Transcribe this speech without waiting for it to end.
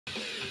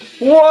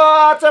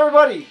What's up,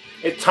 everybody?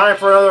 It's time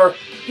for another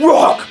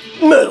rock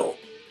metal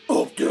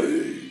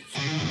update.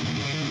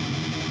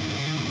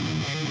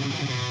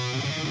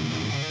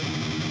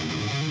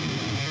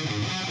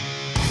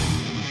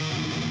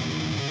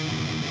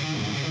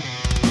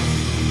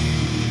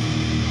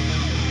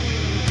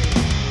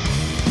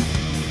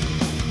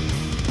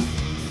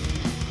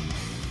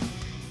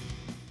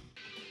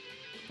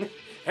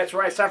 That's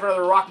right, it's time for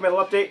another rock metal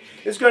update.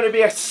 This is going to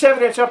be a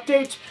 7-inch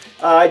update.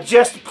 I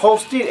just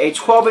posted a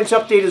 12-inch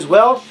update as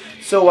well,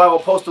 so I will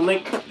post a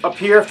link up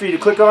here for you to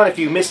click on if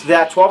you missed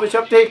that 12-inch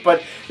update.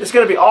 But it's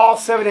going to be all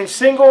 7-inch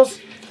singles.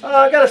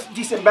 I got a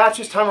decent batch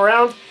this time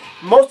around.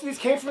 Most of these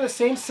came from the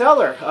same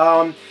seller.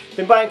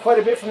 Been buying quite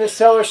a bit from this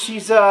seller. She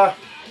seems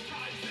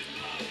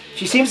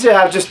to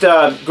have just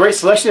great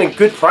selection and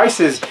good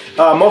prices.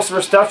 Most of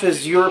her stuff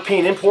is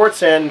European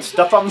imports and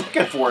stuff I'm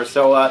looking for.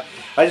 So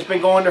I've just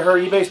been going to her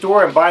eBay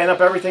store and buying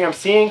up everything I'm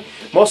seeing.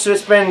 Most of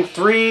it's been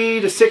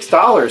 $3 to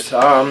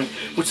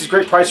 $6, which is a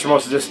great price for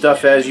most of this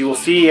stuff, as you will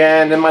see.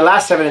 And in my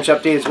last 7-inch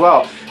update as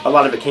well, a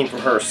lot of it came from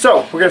her.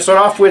 So we're going to start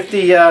off with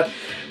the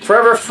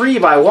Forever Free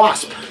by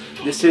W.A.S.P.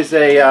 This is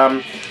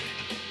a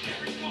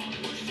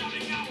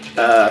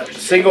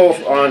single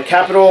on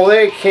Capitol.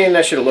 I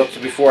should have looked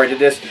before I did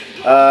this.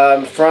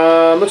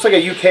 From, looks like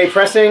a UK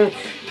pressing,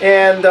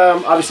 and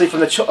obviously from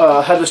the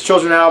Headless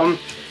Children album.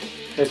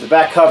 There's the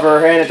back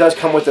cover, and it does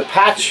come with a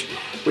patch,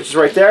 which is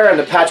right there, and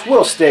the patch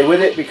will stay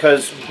with it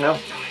because, you know,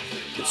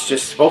 it's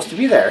just supposed to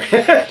be there.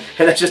 And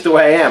that's just the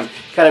way I am.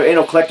 Kind of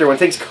anal collector. When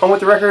things come with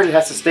the record, it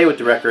has to stay with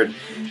the record.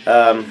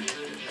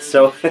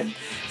 So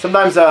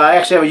sometimes I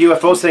actually have a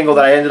UFO single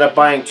that I ended up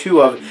buying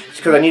 2 of just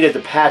because I needed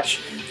the patch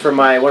for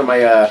one of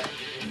my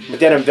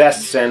denim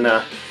vests, and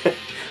I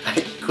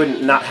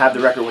couldn't not have the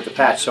record with the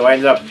patch, so I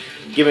ended up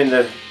giving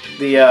the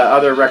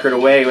other record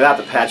away without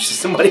the patch to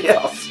somebody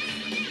else.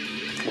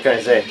 What can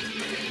I say?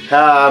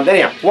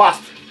 Anyhow,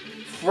 W.A.S.P.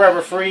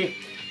 Forever Free.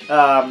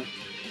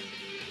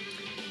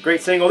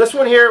 Great single. This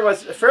one here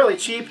was fairly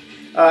cheap.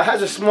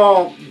 Has a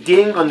small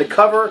ding on the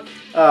cover.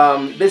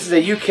 This is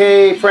a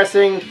UK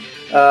pressing.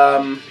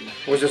 Or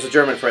was this a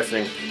German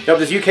pressing? Nope,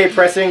 this UK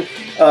pressing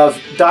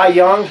of Die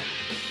Young.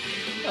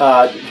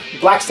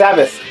 Black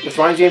Sabbath with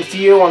Ronnie James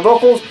Dio on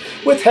vocals,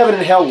 with Heaven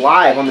and Hell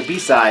live on the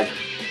B-side.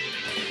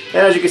 And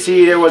as you can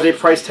see, there was a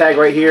price tag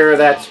right here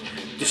that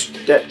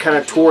kind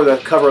of tore the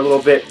cover a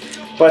little bit.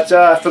 But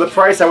for the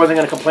price, I wasn't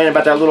going to complain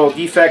about that little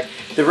defect.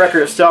 The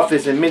record itself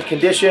is in mint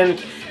condition.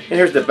 And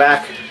here's the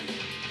back.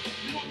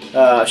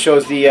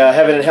 Shows the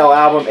Heaven and Hell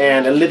album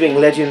and a Living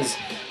Legends.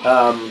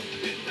 I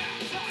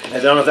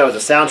don't know if that was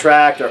a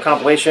soundtrack or a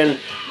compilation.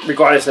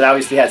 Regardless, it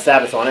obviously had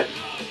Sabbath on it.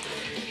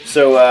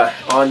 So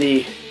on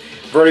the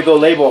Vertigo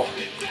label.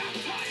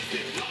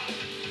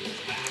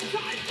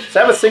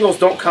 Sabbath singles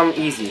don't come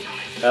easy.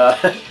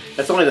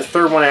 That's only the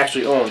 3rd one I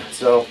actually own.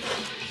 So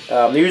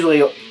they're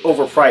usually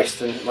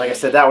overpriced, and like I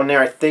said, that one there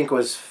I think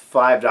was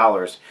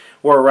 $5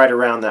 or right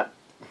around that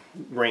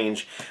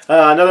range.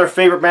 Another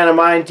favorite band of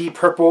mine, Deep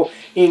Purple.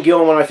 Ian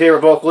Gillan, one of my favorite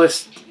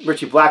vocalists.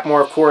 Richie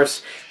Blackmore, of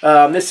course.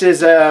 This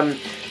is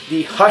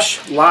the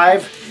Hush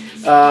live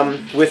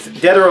with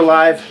Dead or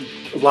Alive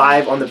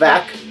live on the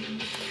back.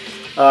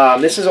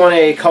 This is on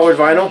a colored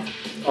vinyl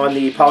on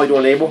the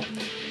Polydor label,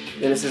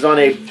 and this is on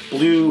a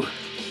blue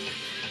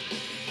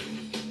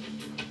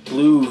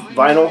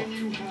vinyl.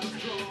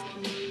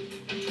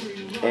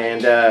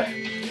 And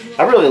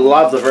I really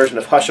love the version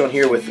of Hush on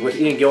here with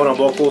Ian Gillan on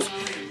vocals.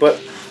 But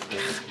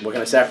what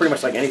can I say? I pretty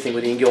much like anything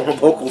with Ian Gillan on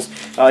vocals.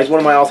 He's one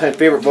of my all-time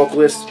favorite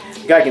vocalists.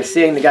 The guy can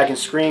sing, the guy can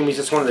scream. He's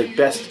just one of the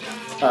best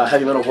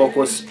heavy metal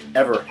vocalists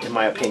ever, in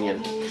my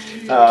opinion.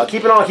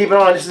 Keep it on, keep it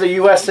on. This is a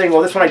US single.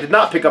 This one I did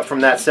not pick up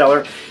from that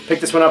seller. Picked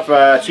this one up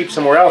cheap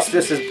somewhere else.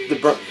 This is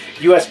the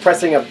US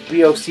pressing of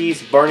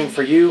BOC's Burning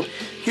For You.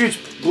 Huge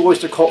Blue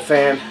Oyster Cult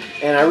fan,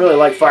 and I really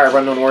like Fire of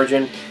Unknown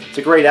Origin. It's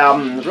a great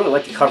album. I really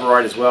like the cover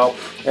art as well.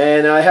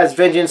 And it has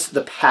Vengeance,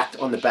 the Pact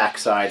on the back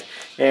side.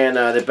 And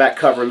the back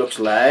cover looks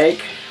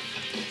like...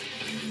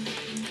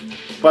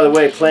 By the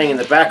way, playing in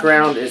the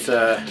background is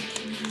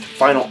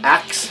Final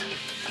Axe.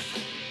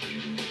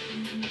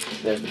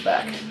 There's the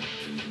back.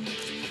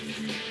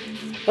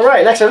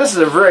 Alright, next up, this is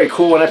a very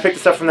cool one. I picked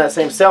this up from that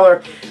same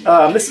seller.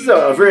 This is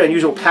a very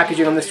unusual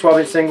packaging on this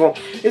 12-inch single.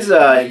 This is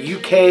a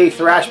UK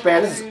thrash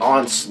band. This is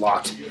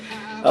Onslaught.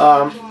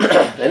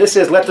 And this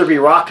is Let There Be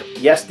Rock.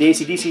 Yes, the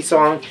AC/DC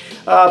song.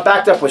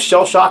 Backed up with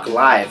Shell Shock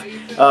Live.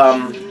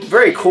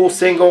 Very cool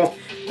single.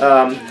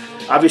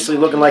 Obviously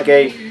looking like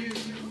a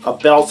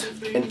belt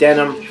and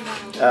denim.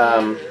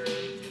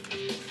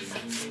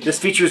 This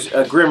features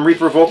a Grim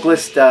Reaper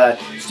vocalist,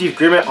 Steve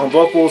Grimmett on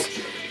vocals.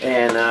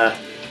 And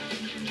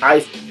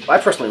I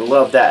personally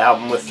love that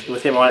album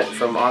with him on it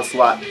from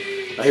Onslaught.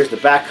 Here's the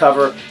back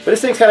cover. But this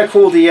thing's kind of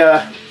cool.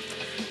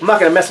 I'm not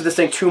going to mess with this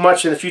thing too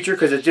much in the future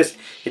because it just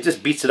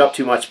beats it up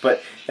too much.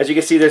 But as you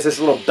can see, there's this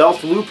little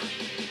belt loop,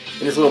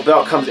 and this little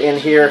belt comes in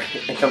here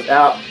and comes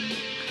out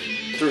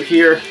through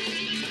here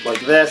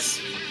like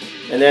this,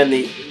 and then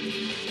the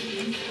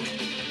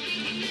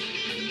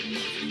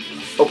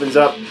opens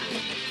up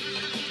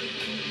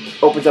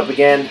opens up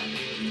again,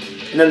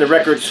 and then the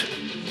records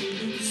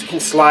can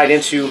slide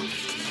into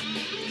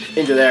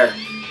there.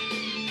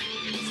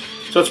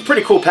 So it's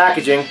pretty cool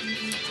packaging,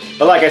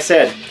 but like I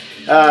said,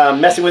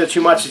 messing with it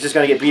too much is just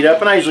going to get beat up,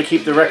 and I usually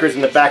keep the records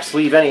in the back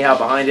sleeve anyhow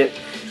behind it.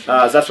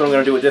 So that's what I'm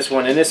going to do with this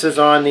one, and this is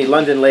on the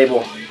London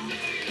label,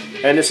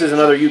 and this is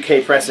another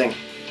UK pressing.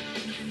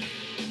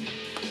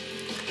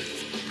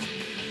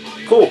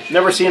 Cool,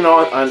 never seen an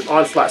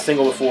Onslaught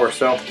single before,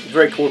 so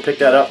very cool to pick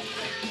that up.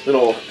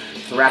 Little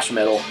thrash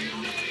metal.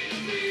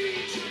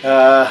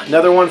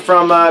 Another one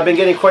from, I've been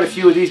getting quite a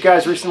few of these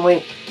guys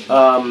recently.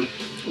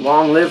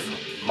 Long Live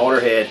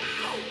Motorhead.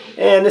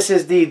 And this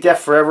is the Death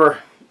Forever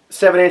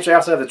 7-inch. I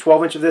also have the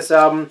 12-inch of this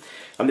album.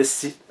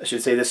 This, I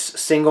should say, this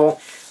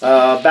single.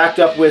 Backed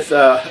up with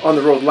On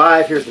the Road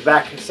Live. Here's the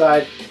back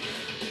side.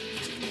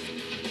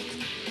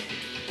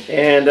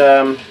 And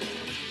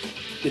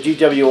the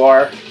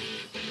GWR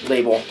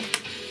label.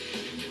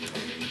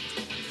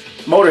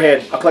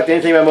 Motorhead. I'll collect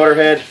anything by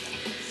Motorhead.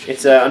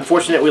 It's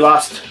unfortunate we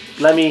lost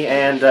Lemmy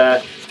and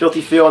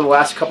Filthy Phil in the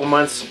last couple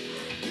months.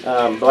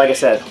 But like I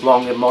said,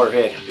 long live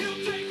Motorhead.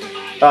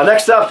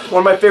 Next up, one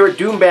of my favorite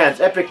Doom bands,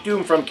 Epic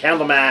Doom from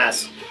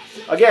Candlemass.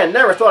 Again,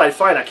 never thought I'd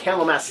find a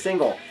Candlemass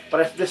single,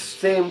 but if this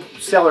same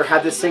seller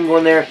had this single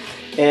in there,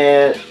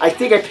 and I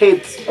think I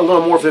paid a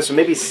little more for this one,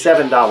 maybe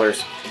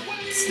 $7.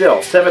 Still,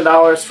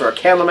 $7 for a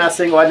Candlemass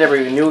single. I never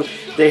even knew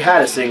they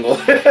had a single,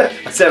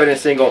 a 7-inch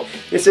single.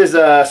 This is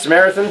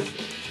Samaritan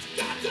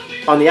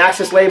on the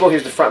Axis label.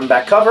 Here's the front and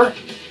back cover.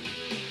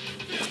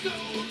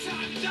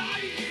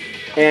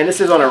 And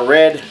this is on a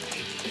red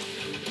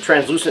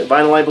translucent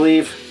vinyl, I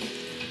believe.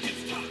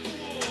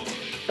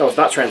 No, it's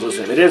not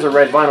translucent. It is a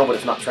red vinyl, but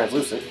it's not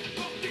translucent.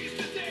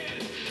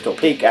 It's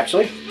opaque,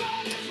 actually.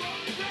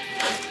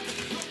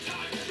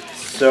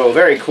 So,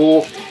 very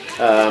cool.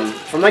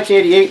 From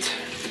 1988.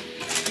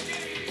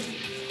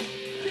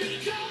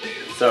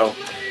 So,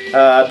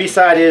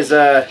 B-side is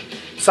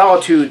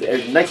Solitude, a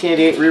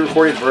 1988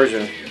 re-recorded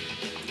version.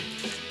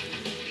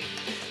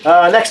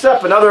 Next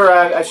up, another,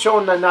 I've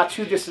shown not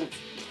too distant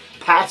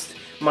past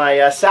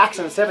my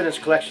Saxon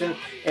 7-inch collection,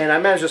 and I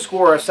managed to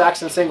score a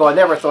Saxon single I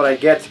never thought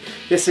I'd get.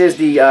 This is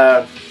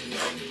the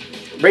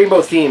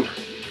Rainbow Theme,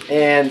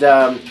 and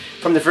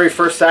from the very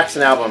first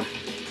Saxon album.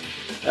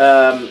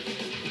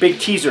 Big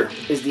Teaser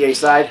is the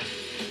A-side,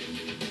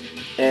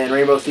 and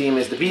Rainbow Theme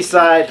is the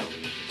B-side.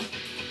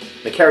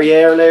 The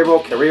Carrier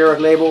label,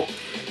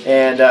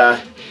 and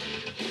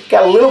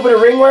got a little bit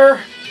of ring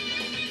wear.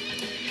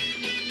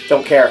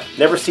 Don't care.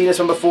 Never seen this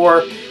one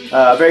before.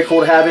 Very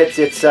cool to have it.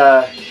 It's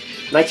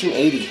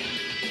 1980,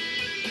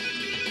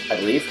 I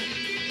believe.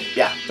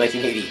 Yeah,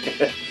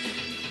 1980.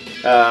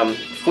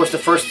 Of course, the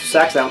first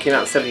Saxon album came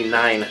out in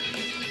 '79.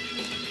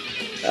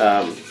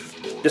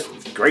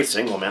 Just great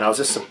single, man. I was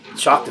just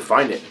shocked to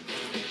find it.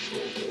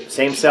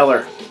 Same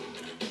seller.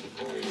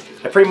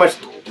 I pretty much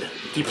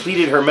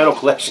depleted her metal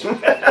collection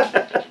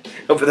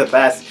over the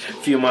past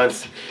few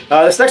months.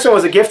 This next one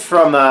was a gift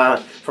from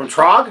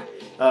Trog.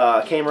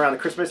 Came around the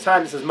Christmas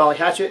time. This is Molly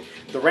Hatchet,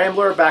 the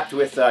Rambler, backed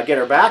with Get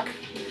Her Back.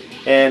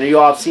 And you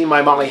all have seen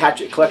my Molly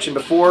Hatchet collection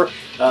before.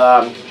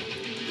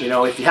 You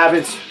know, if you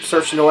haven't,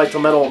 search No Light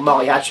Till Metal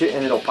Molly Hatchet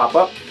and it'll pop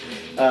up.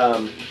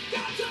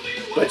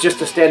 But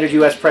just a standard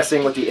US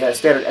pressing with the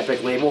standard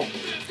Epic label.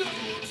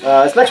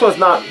 This next one's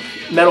not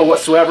metal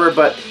whatsoever,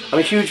 but I'm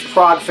a huge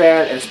prog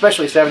fan, and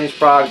especially 70s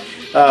prog.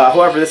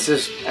 However, this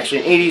is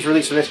actually an 80s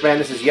release from this band.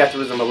 This is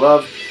Yethrosm of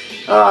Love.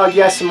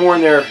 Yes, some more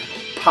in their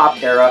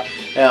pop era.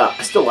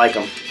 I still like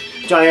them.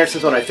 John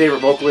Anderson's one of my favorite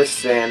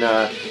vocalists, and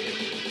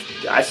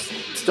I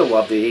still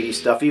love the 80s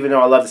stuff, even though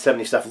I love the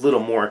 70s stuff a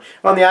little more.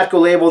 On the Atco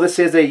label, this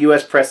is a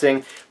US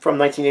pressing from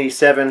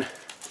 1987,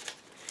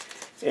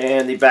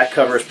 and the back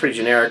cover is pretty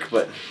generic,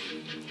 but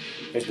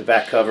here's the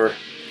back cover.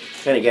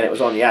 And again, it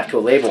was on the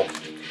Atco label.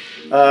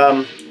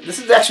 This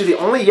is actually the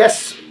only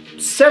Yes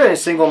 7-inch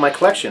single in my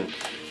collection,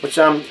 which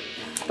I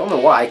don't know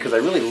why, because I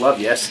really love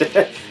Yes.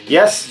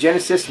 Yes,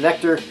 Genesis,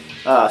 Nectar,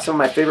 some of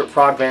my favorite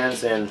prog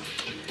bands, and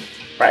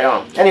right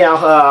on.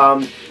 Anyhow,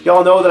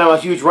 y'all know that I'm a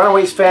huge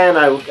Runaways fan.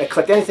 I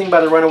collect anything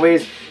by the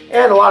Runaways,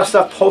 and a lot of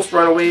stuff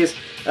post-Runaways.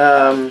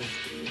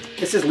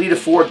 This is Lita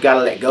Ford,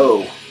 Gotta Let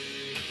Go.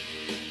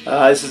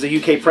 This is a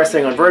UK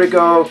pressing on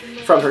Vertigo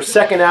from her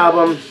second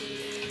album.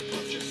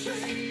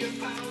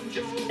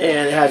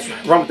 And it has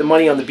Run With The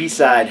Money on the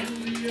B-side.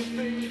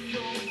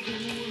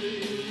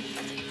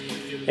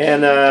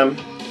 And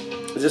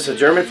is this a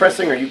German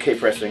pressing or UK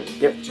pressing?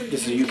 Yep,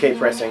 this is a UK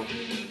pressing.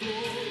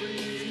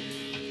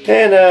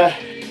 And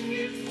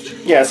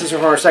yeah, this is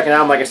from her second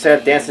album, like I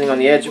said, Dancing on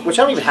the Edge, which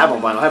I don't even have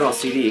on vinyl. I have it on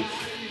CD,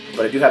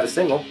 but I do have the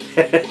single.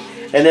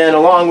 And then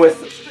along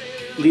with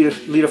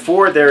Lita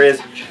Ford, there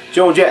is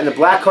Joan Jett and the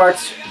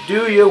Blackhearts.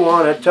 Do you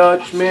want to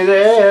touch me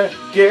there?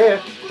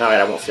 Yeah. Alright,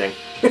 I won't sing.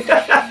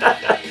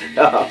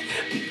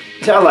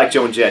 I like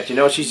Joan Jett, you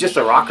know, she's just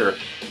a rocker.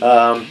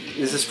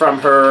 This is from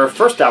her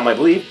first album, I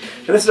believe,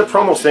 and this is a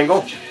promo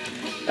single,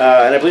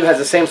 and I believe it has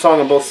the same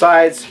song on both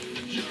sides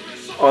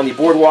on the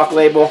Boardwalk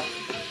label.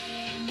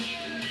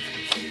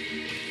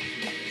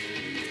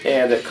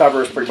 and the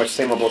cover is pretty much the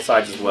same on both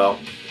sides as well.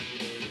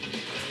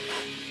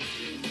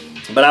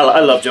 But I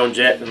love Joan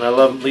Jett, and I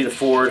love Lita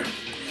Ford,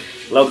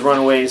 love the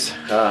Runaways.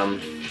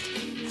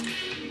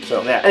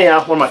 So yeah,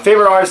 anyhow, one of my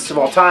favorite artists of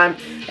all time.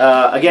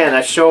 Again,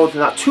 I showed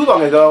not too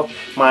long ago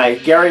my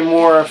Gary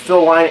Moore,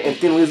 Phil Lynott, and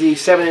Thin Lizzy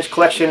 7-inch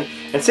collection,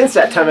 and since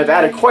that time I've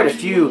added quite a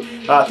few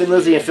Thin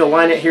Lizzy and Phil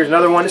Lynott. Here's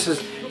another one. This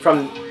is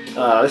from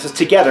this is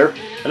Together,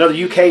 another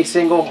UK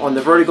single on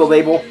the Vertigo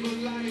label.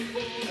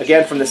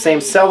 Again, from the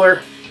same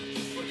seller.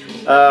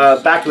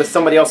 Backed with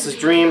Somebody Else's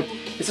Dream.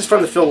 This is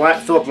from the Philip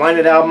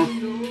Lynott album.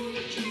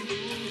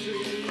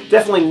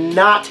 Definitely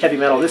not heavy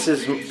metal. This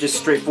is just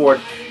straightforward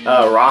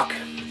rock.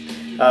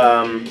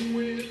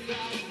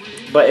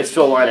 But it's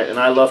Phil Lynott, and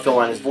I love Phil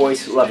Lynott's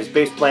voice, love his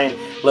bass playing,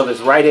 love his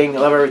writing,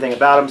 love everything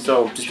about him,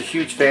 so just a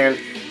huge fan.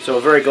 So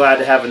very glad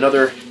to have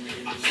another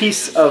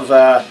piece of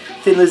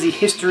Thin Lizzy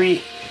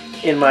history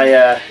in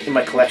my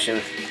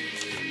collection.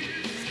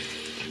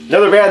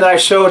 Another band that I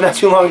showed not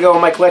too long ago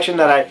in my collection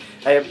that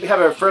I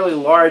have a fairly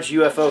large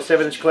UFO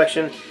 7-inch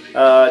collection.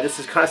 This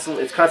is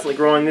constantly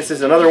growing. This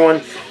is another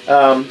one,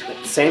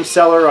 same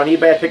seller on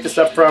eBay I picked this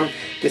up from.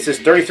 This is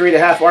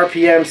 33.5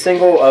 RPM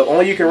single of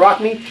Only You Can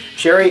Rock Me,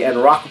 Cherry, and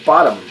Rock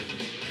Bottom.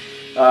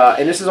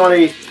 And this is on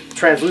a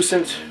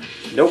translucent,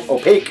 nope,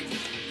 opaque,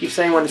 keep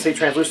saying I want to say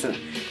translucent,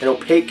 an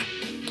opaque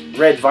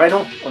red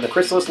vinyl on the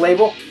Chrysalis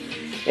label.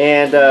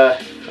 And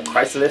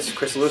Chrysalis.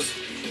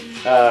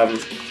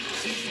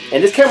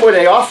 And this came with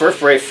an offer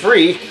for a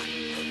free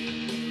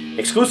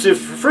exclusive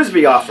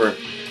Frisbee offer.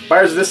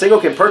 Buyers of this single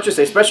can purchase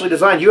a specially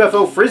designed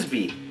UFO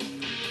Frisbee.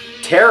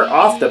 Tear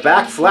off the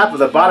back flap of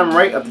the bottom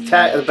right of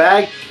the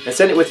bag and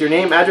send it with your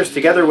name, address,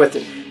 together with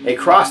a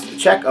crossed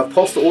check of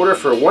postal order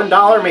for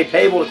 $1 made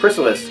payable to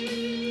Chrysalis.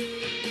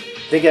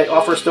 Think that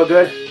offer is still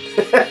good?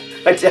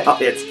 I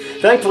doubt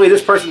it. Thankfully,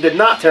 this person did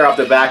not tear off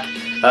the back.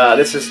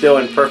 This is still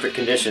in perfect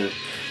condition.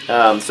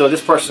 So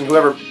this person,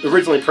 whoever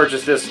originally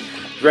purchased this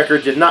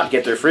record, did not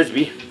get their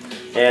Frisbee,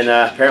 and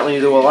apparently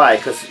neither will I,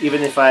 because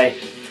even if I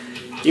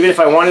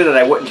wanted it,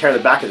 I wouldn't tear the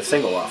back of the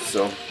single off.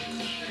 So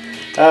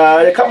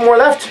a couple more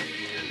left.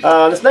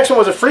 This next one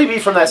was a freebie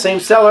from that same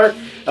seller.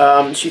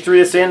 She threw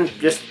this in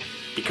just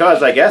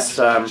because, I guess.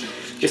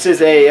 This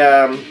is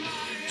a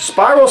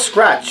Spiral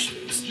Scratch,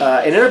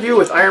 an interview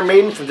with Iron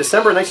Maiden from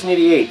December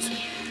 1988.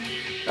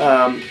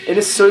 So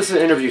this is an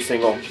interview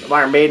single of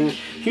Iron Maiden.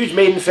 Huge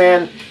Maiden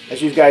fan,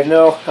 as you guys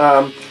know.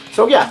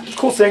 So yeah,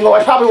 cool single.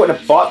 I probably wouldn't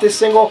have bought this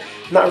single.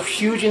 Not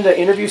huge into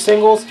interview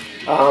singles,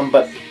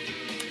 but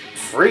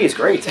free is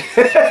great.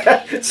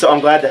 So I'm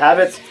glad to have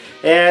it.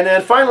 And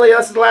then finally,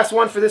 this is the last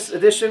one for this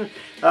edition.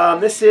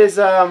 This is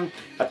a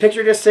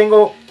picture disc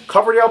single,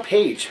 Coverdale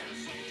Page.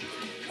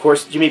 Of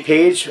course, Jimmy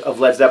Page of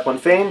Led Zeppelin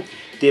fame,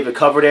 David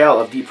Coverdale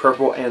of Deep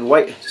Purple and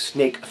White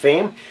Snake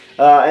fame.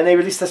 And they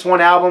released this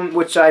one album,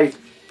 which I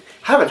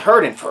haven't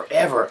heard in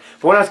forever.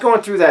 But when I was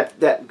going through that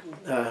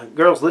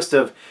girl's list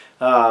of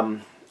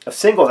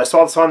singles, I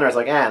saw this on there. I was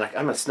like, I'm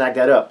going to snag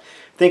that up.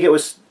 I think it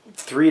was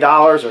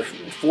 $3 or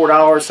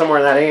 $4, somewhere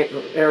in that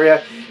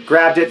area.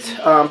 Grabbed it.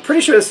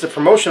 Pretty sure this is a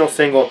promotional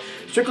single.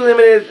 Strictly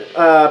limited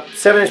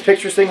 7-inch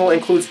picture single,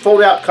 includes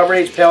fold-out cover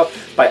age pale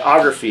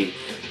biography,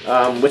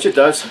 which it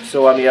does.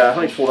 So let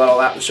me pull that all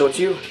out and show it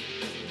to you.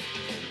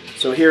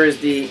 So here is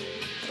the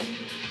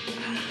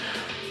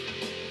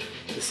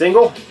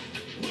single,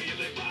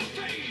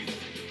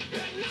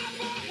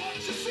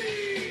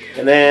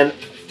 and then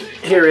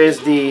here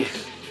is the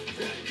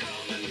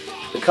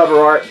cover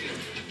art,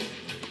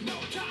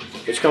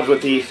 which comes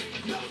with the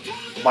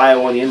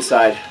bio on the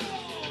inside.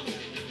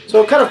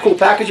 So kind of cool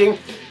packaging, a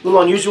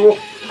little unusual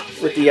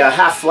with the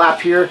half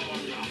flap here,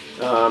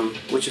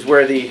 which is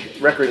where the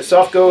record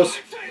itself goes.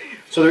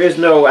 So there is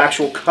no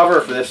actual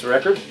cover for this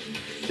record.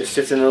 It just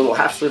sits in a little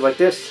half sleeve like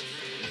this,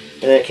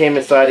 and then it came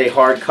inside a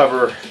hard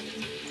cover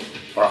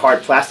or a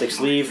hard plastic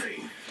sleeve,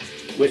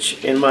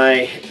 which in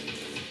my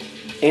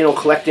anal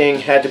collecting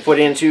had to put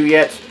into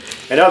yet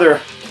another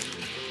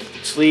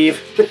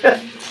sleeve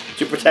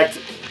to protect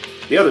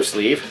the other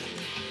sleeve.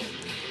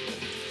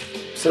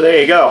 So there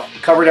you go,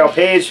 Coverdale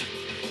Page,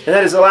 and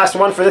that is the last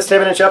one for this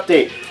 7-inch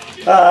update.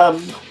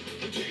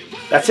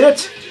 That's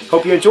it.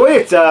 Hope you enjoyed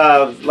it.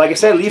 Like I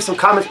said, leave some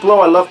comments below.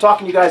 I love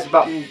talking to you guys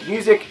about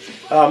music.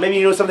 Maybe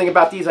you know something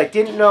about these I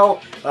didn't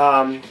know.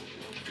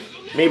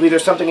 Maybe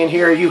there's something in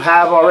here you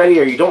have already,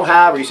 or you don't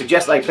have, or you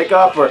suggest I pick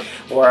up, or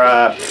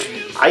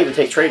I even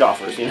take trade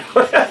offers. You know,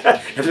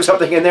 if there's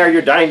something in there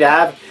you're dying to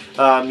have,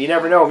 you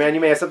never know, man.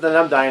 You may have something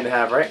that I'm dying to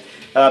have, right?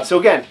 So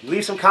again,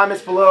 leave some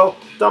comments below.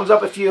 Thumbs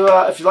up if you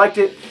liked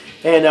it,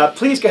 and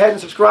please go ahead and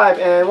subscribe.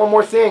 And one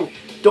more thing,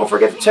 don't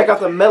forget to check out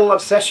the Metal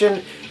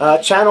Obsession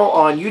channel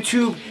on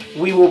YouTube.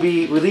 We will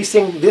be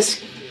releasing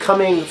this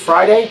coming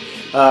Friday,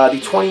 the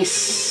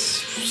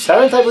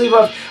 27th, I believe,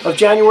 of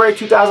January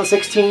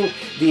 2016,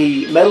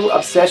 the Metal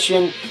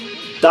Obsession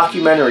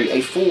documentary,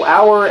 a full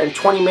hour and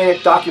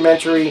 20-minute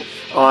documentary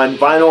on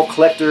vinyl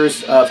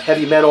collectors of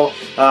heavy metal,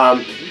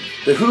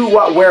 the who,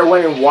 what, where,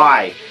 when, and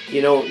why.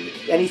 You know,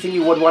 anything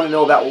you would want to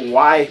know about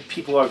why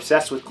people are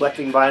obsessed with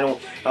collecting vinyl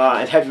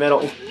and heavy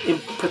metal in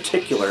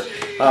particular.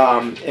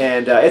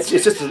 It's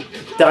just a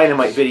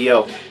dynamite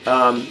video.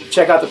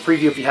 Check out the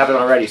preview if you haven't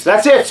already. So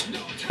that's it.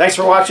 Thanks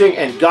for watching,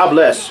 and God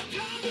bless.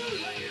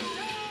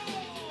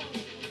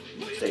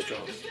 Stay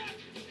strong.